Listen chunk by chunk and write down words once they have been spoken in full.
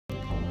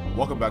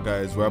Welcome back,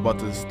 guys. We're about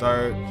to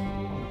start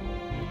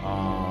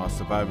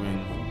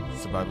surviving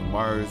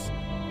Mars.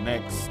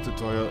 Next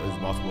tutorial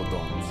is multiple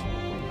domes.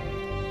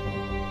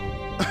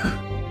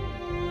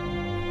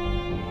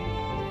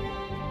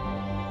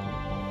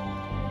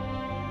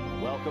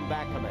 Welcome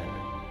back,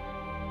 Commander.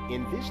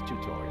 In this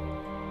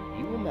tutorial,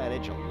 you will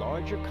manage a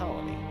larger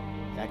colony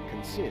that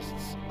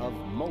consists of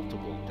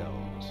multiple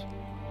domes.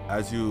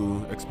 As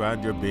you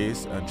expand your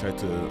base and try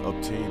to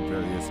obtain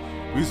various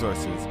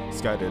resources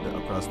scattered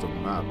across the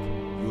map,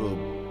 you will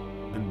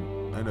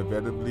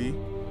inevitably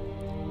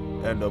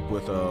end up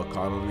with a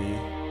colony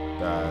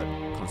that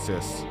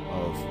consists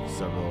of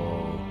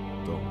several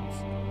domes.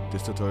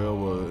 This tutorial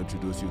will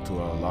introduce you to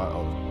a lot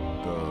of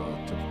the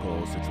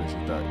typical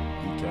situations that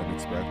you can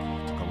expect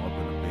to come up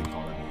in a big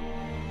colony.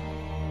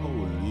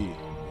 Holy.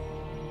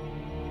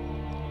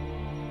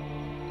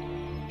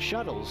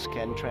 Shuttles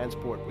can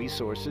transport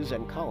resources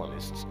and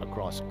colonists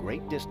across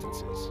great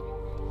distances.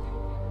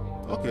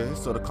 Okay,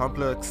 so the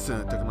complex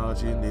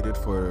technology needed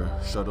for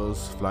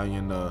shuttles flying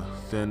in the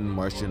thin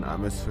Martian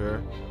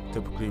atmosphere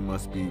typically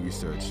must be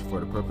researched. For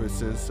the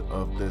purposes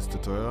of this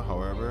tutorial,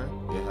 however,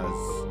 it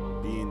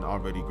has been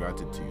already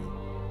granted to you.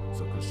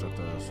 So construct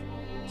a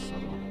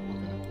shuttle.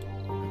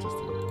 Okay,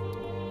 interesting.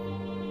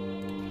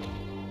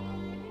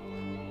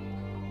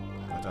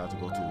 I have to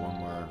go to one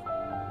more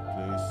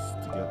place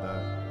to get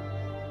that.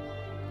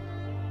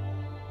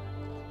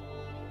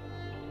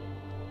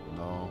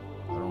 No,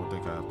 I don't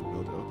think I have to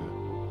build it. Okay.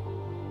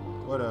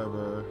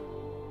 Whatever.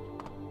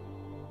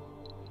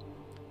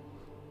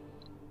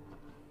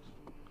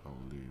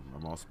 Holy, my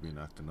mouse been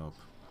acting up.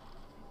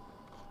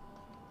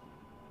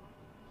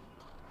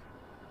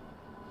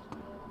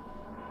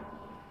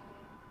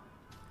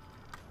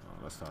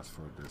 Let's fast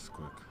forward this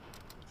quick.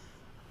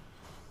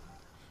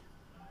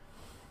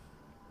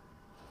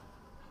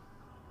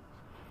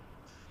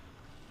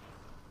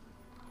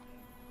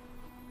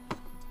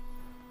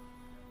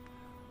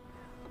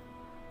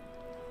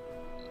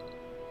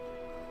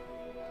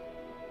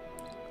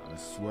 I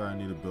swear I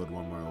need to build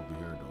one more over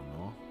here though,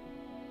 no?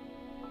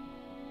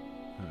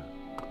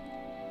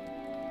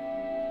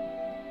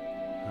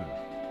 Yeah,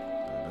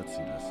 let's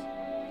see this.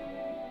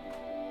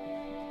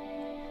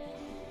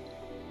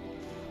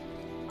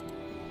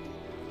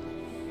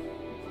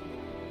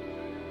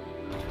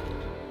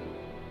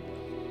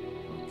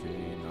 Okay,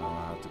 now I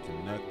have to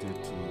connect it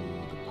to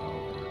the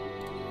power.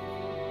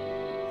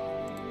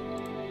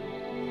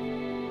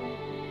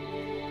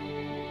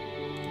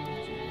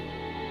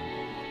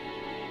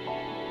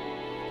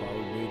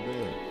 Probably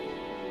there.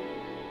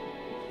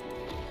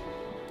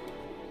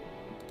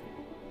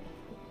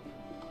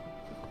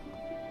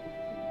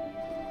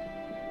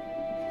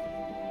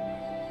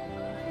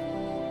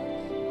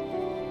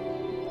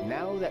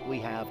 Now that we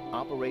have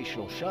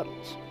operational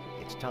shuttles,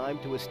 it's time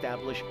to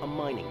establish a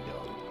mining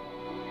dome.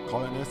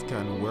 Colonists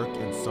can work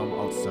in some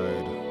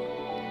outside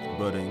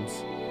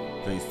buildings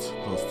placed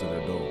close to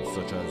their domes,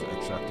 such as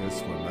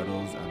extractors for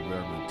metals and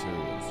rare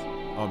materials.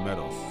 Oh,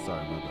 metals.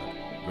 Sorry, my bad.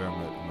 Rare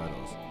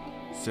metals.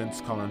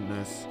 Since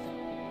colonists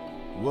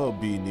will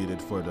be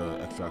needed for the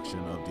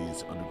extraction of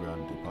these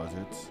underground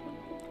deposits,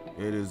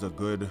 it is a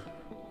good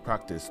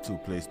practice to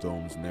place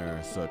domes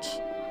near such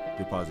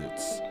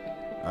deposits,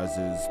 as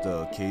is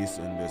the case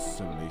in this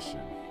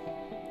simulation.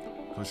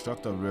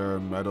 Construct a rare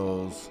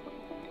metals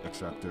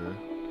extractor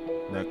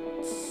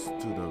next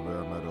to the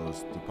rare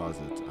metals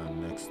deposit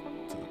and next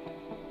to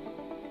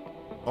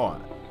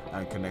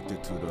and connect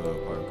it to the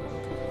power grid.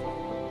 Okay.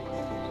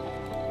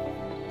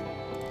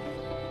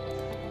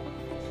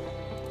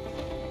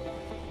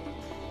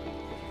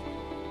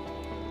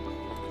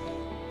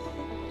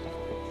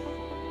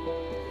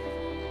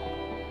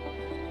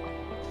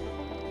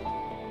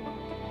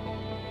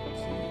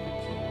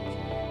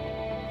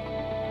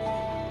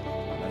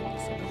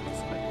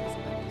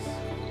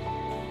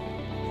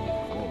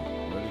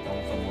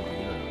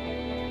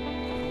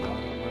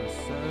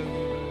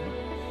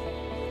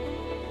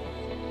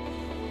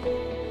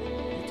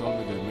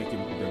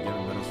 They're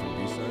getting metals from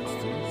these sides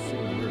too.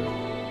 See here.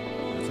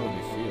 That's how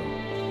they feel.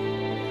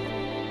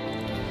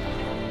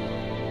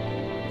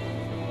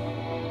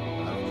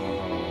 I don't know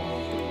how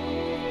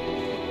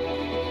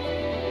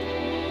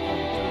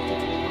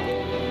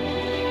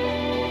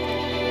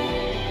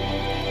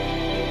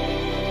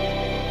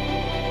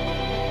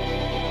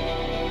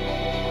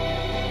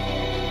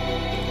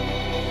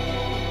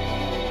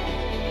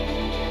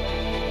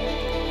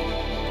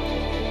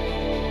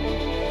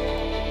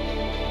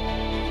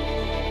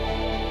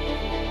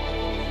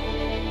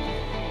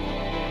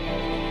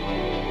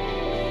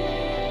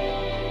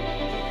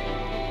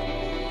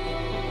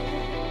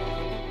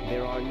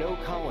No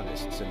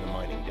colonists in the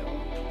mining dome.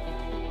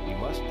 We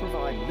must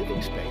provide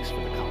living space for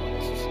the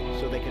colonists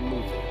so they can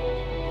move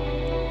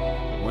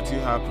there. once you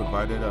have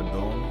provided a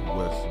dome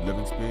with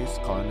living space,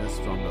 colonists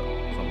from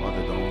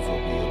other domes will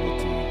be able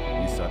to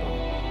resettle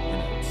in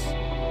it,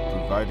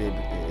 provided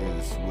it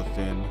is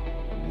within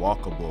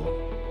walkable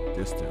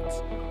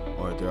distance,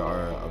 or there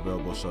are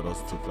available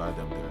shuttles to fly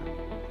them there.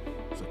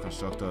 So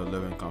construct a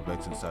living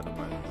complex inside the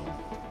mining dome.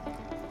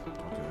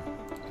 Okay.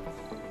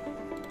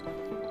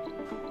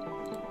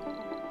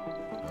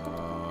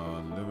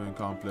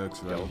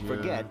 complex right Don't here.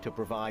 forget to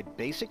provide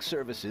basic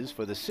services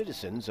for the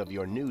citizens of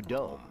your new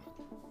dome.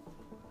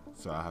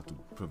 So I have to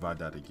provide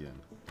that again.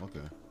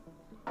 Okay.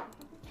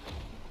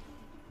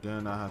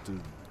 Then I have to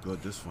go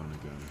this one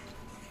again.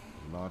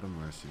 Lord of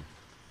mercy.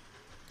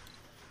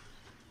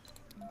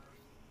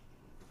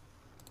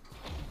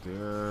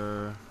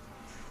 There.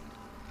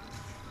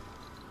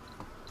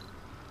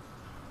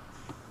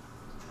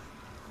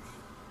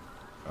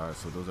 Alright,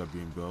 so those are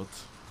being built.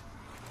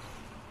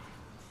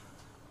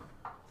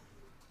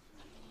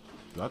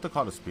 Do I have to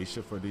call a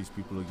spaceship for these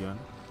people again?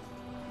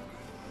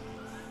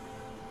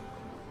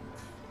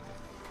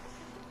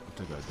 I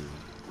think I do.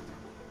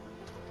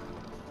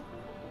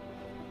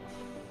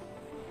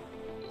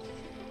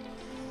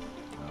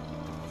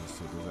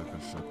 So those are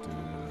constructed.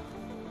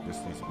 This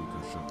needs to be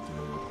constructed.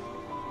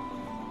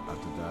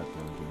 After that,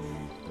 then give me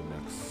the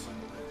next.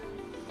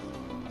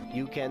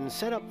 You can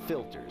set up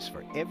filters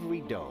for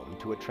every dome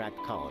to attract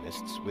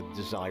colonists with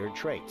desired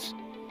traits,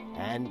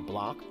 and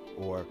block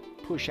or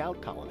push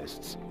out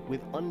colonists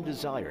with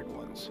undesired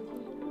ones.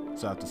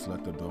 So I have to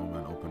select the dome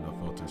and open the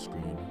filter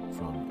screen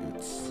from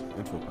its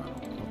info panel.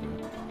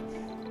 Okay.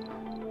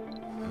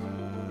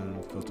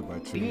 And filter by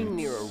traits. Being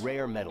near a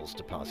rare metals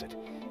deposit,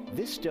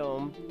 this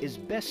dome is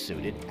best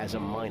suited as a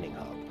mining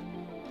hub.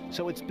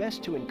 So it's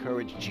best to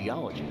encourage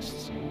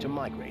geologists to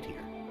migrate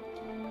here.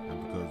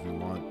 And because we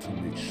want to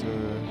make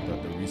sure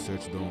that the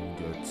research dome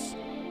gets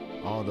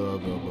all the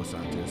available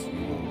scientists,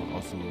 we will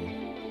also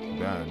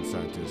ban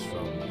scientists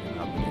from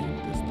inhabiting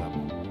this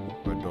demo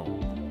or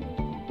dome.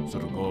 So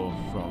to go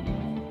from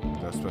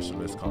the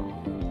specialist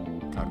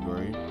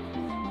category,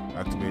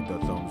 activate the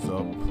thumbs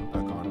up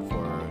icon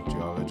for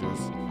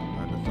geologists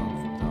and the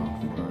thumbs down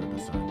for the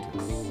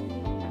scientists.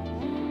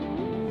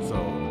 So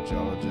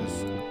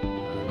geologists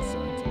and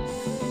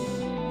scientists.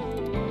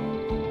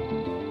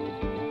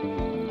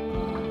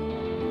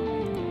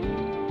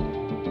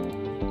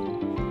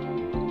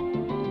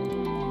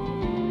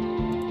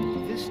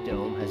 This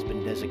dome has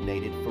been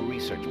designated for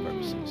research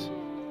purposes,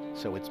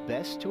 so it's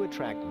best to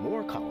attract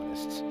more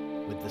colonists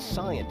with the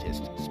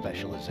scientist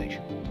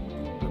specialization.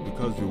 And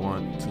because we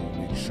want to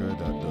make sure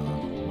that the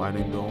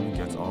mining dome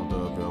gets all the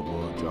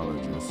available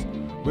geologists,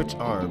 which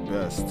are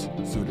best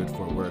suited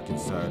for work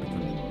inside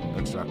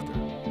extractor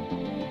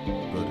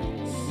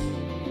buildings.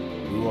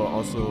 We will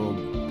also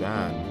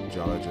ban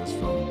geologists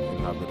from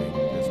inhabiting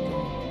this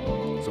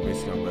dome. So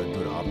basically I'm going to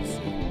do the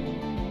opposite.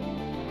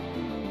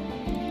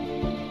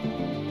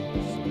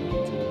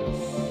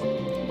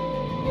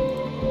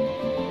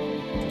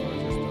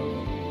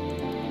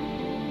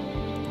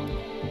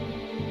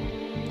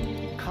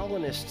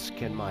 Colonists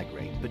can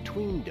migrate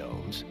between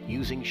domes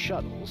using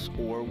shuttles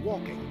or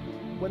walking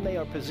when they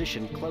are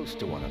positioned close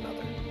to one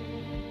another.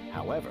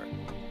 However,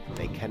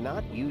 they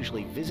cannot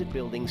usually visit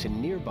buildings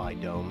in nearby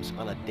domes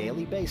on a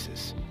daily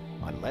basis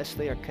unless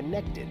they are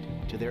connected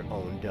to their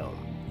own dome.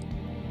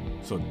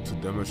 So to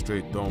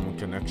demonstrate dome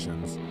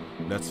connections,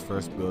 let's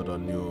first build a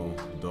new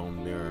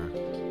dome near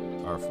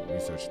our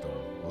research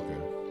dome.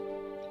 Okay.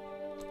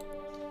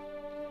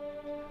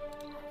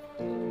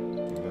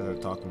 You guys are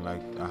talking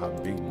like I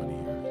have big money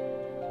here.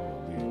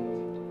 Holy.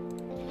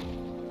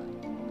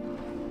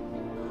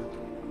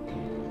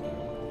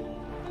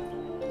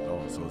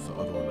 Oh, so it's the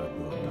other one I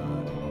built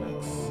that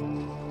next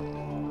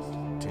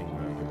thing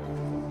right here.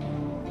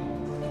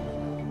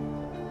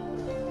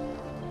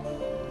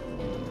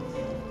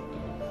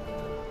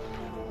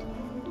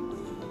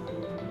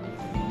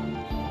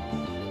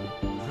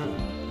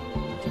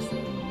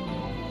 Interesting.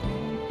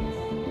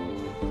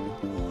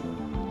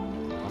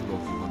 I'm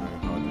low-key wondering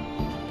how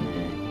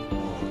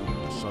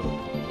the shuttle.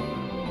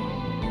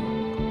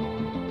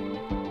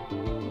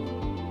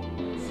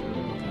 So,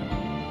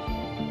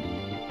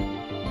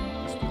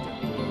 let's look at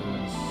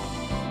this.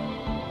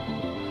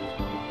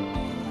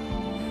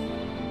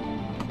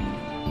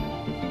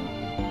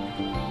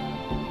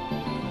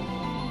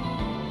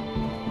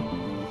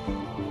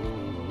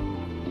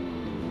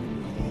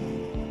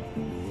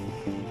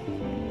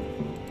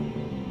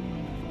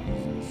 What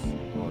is this?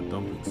 Oh,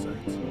 dumping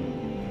site.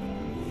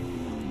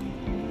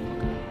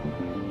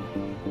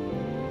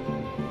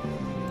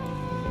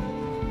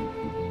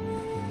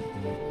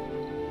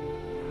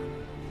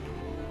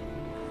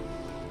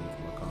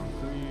 More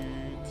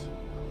concrete.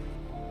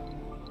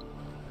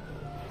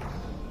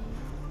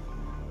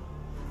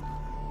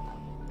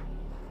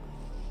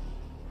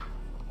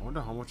 I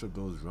wonder how much of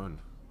those run.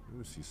 Let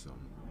me see some.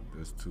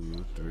 There's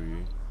 2,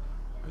 3.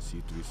 I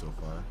see 3 so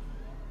far.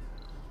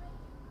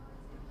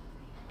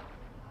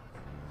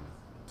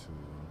 2.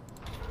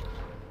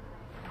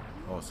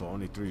 Oh, so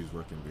only 3 is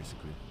working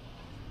basically.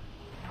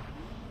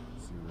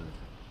 See where.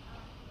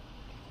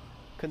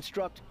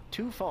 Construct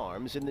 2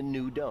 farms in the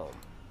new dome.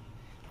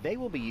 They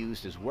will be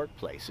used as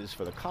workplaces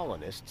for the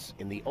colonists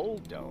in the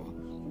old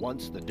dome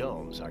once the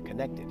domes are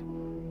connected.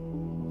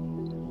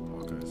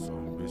 Okay, so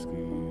I'm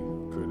basically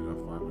creating a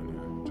farm in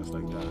here, just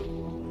like that.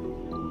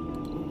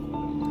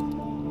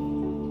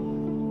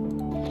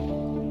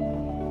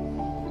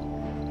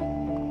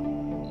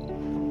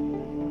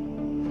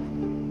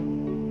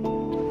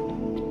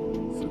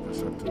 So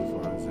construct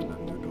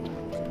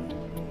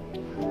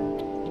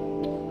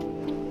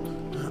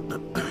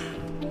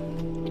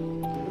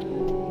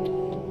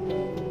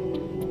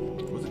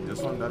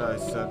this one that I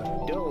said?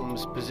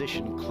 Domes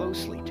positioned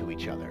closely to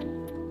each other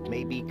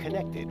may be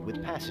connected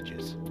with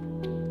passages.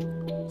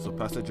 So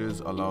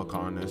passages allow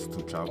colonists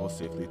to travel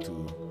safely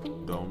to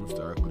domes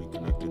directly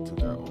connected to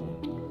their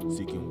own,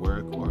 seeking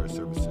work or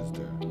services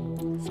there.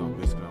 So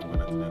basically I'm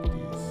gonna connect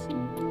these.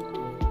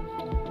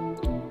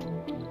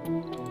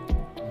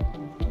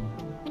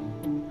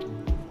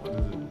 What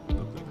does it look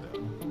like that?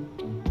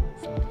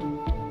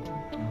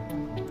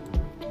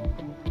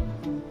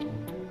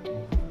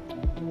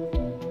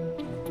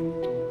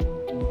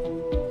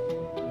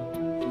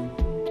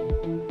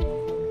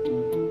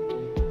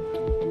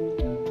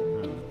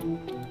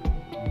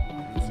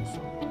 Let's see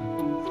something.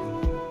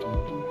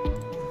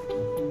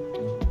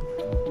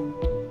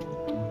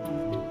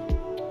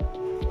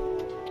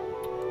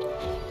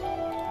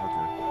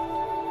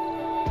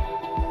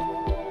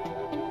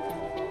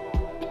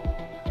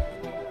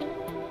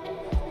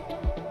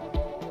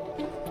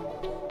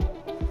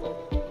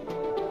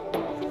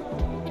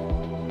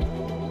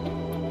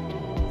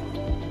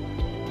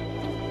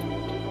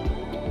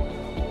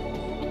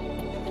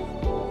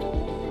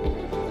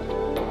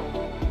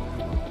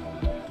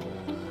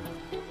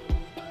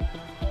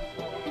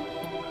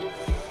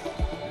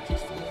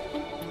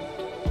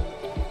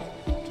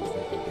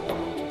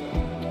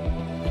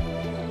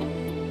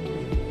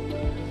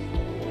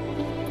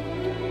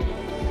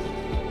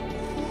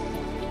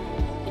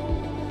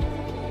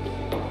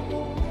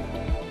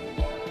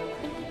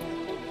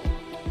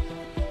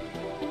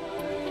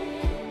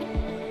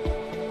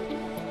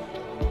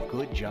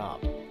 Good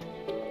job.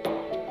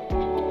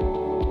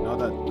 Now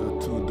that the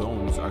two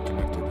domes are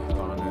connected,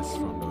 colonists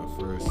from the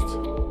first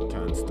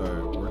can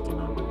start working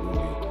on the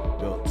newly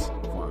built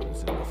farms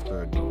in the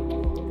third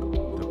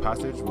dome. The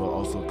passage will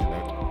also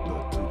connect the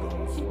two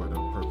domes for the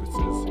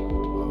purposes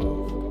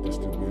of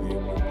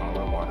distributing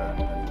power, water,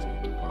 and energy.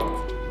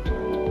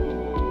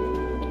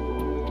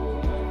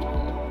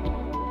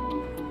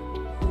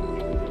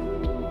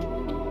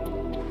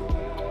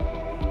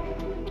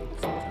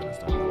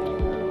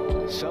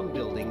 Some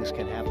buildings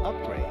can have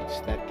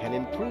upgrades that can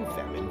improve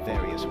them in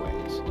various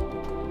ways.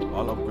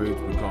 All upgrades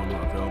become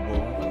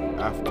available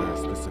after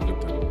specific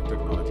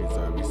technologies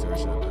are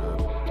researched and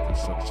have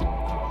construction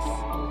costs.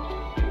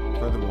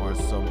 Furthermore,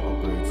 some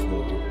upgrades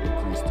will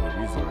increase the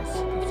resource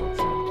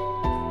consumption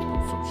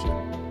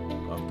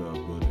of the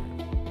building.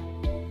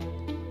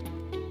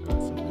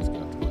 So basically I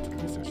have to go to the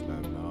research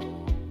lab now.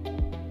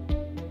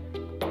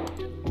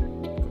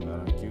 Put that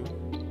on queue.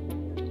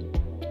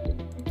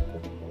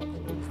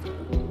 Close that.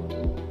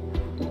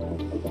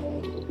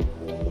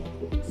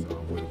 So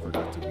I'm waiting for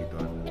that to be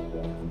done.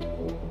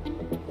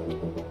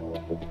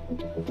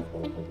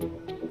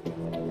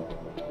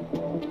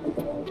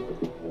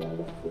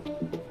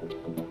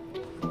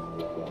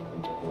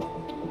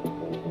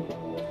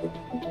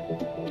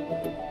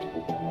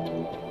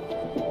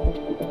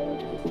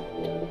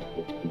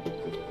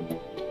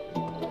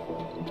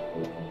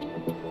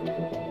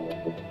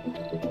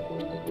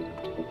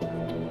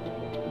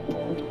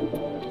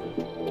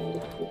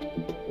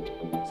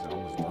 It's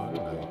almost done,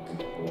 like.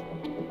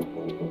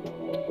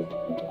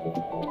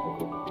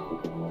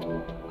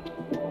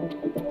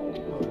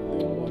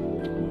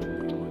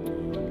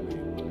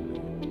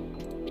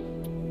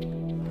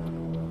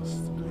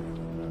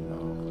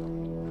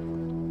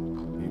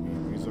 Maybe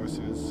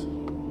resources.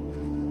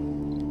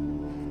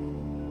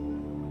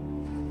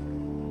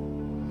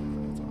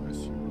 That's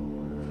RSU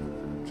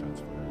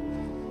transfer.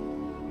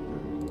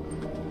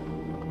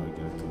 I might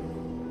get to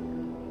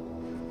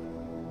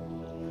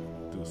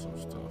do some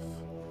stuff.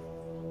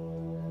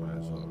 Might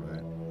as well,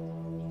 right?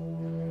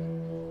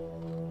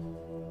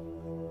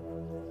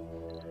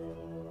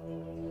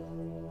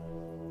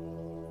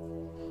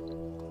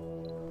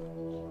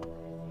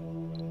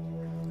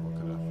 What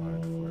can I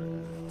find for it?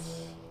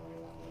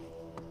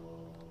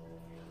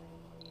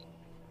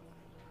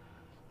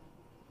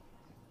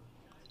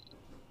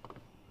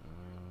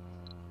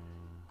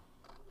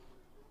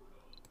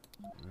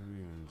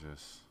 Maybe even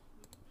just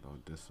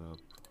load this up.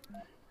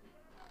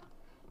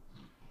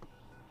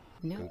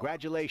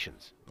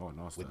 Congratulations. Oh,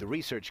 no, it's With done. the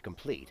research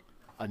complete,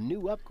 a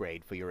new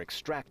upgrade for your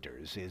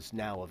extractors is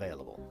now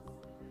available.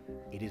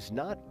 It is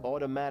not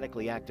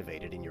automatically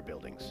activated in your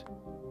buildings.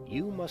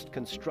 You must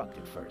construct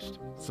it first.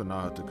 So now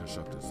I have to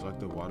construct it.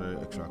 Select the water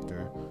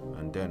extractor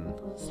and then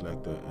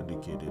select the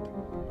indicated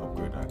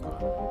upgrade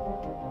icon.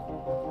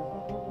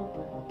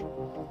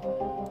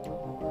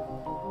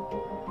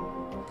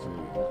 Okay.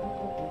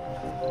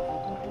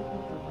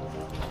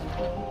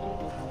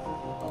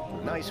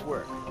 Nice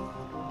work.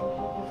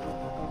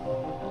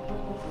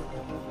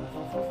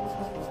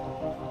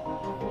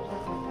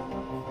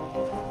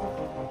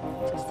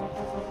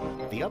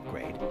 The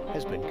upgrade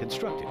has been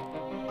constructed.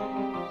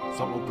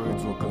 Some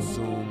upgrades will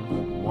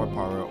consume more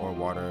power or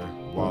water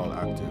while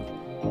active.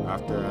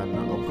 After an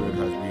upgrade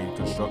has been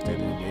constructed,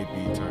 it may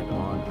be turned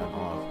on and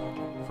off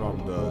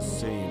from the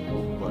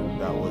same button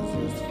that was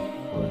used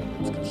for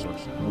its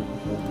construction.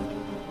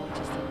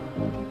 Interesting.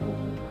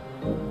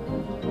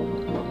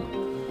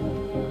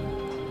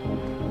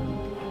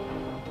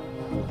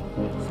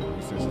 So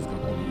research is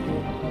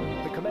complete.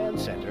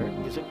 center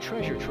is a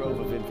treasure trove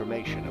of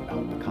information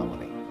about the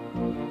colony.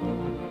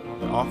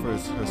 It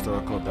offers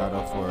historical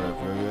data for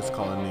various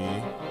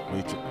colony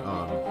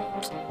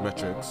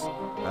metrics,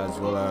 as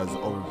well as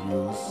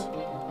overviews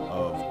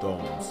of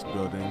domes,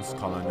 buildings,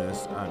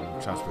 colonists,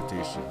 and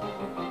transportation.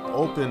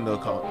 Open the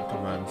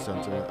command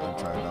center and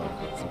try it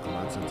out. So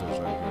command center is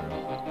right here.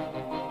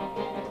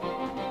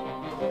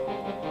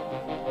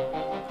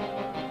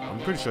 I'm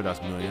pretty sure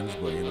that's millions,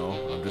 but you know,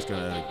 I'm just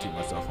gonna keep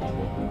myself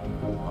humble.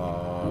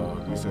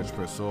 Research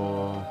per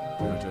soul,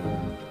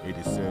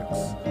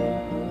 386.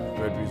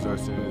 Red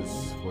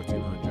resources,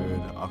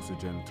 1400.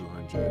 Oxygen,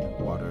 200.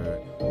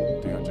 Water,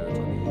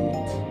 328.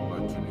 Or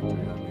 23,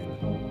 I mean.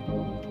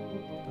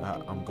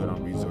 I'm good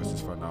on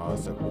resources for now,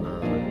 except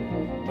for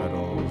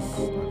metals,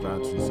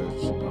 advanced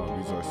research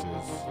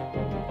resources.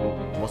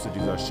 Most of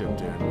these are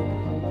shipped in,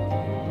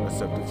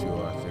 except the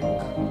fuel, I think.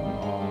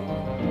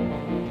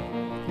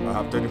 I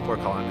have 34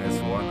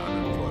 colonists, 1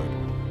 unemployed.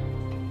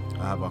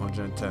 I have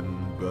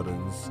 110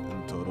 buildings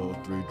in total,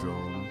 3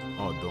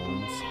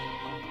 domes,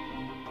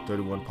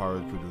 31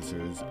 power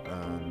producers,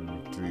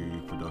 and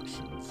 3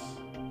 productions.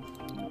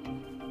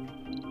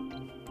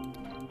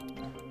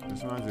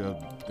 This reminds me of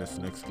this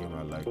next game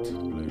I liked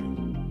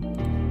playing.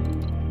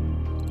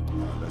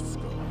 Let's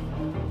go.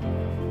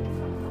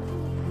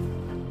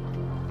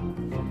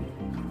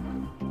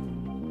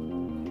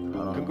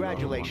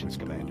 Congratulations,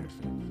 Commander.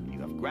 You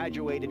have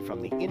graduated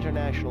from the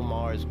International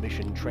Mars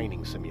Mission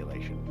Training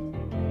Simulation.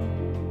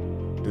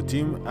 The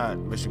team at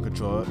Mission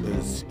Control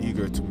is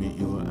eager to meet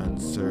you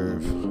and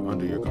serve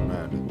under your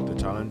command. The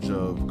challenge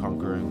of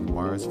conquering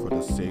Mars for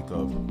the sake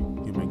of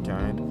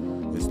humankind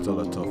is still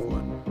a tough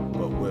one,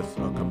 but with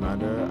a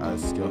commander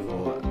as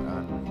skillful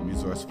and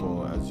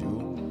resourceful as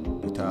you,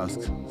 the task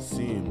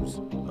seems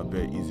a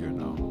bit easier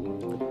now.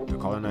 The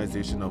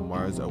colonization of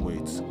Mars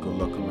awaits. Good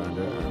luck,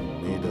 Commander,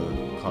 and may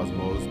the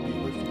cosmos be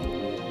with you.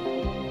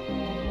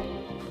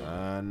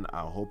 And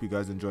I hope you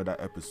guys enjoyed that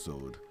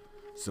episode,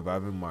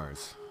 Surviving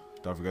Mars.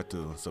 Don't forget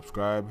to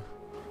subscribe,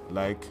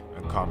 like,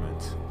 and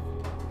comment.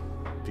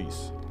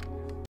 Peace.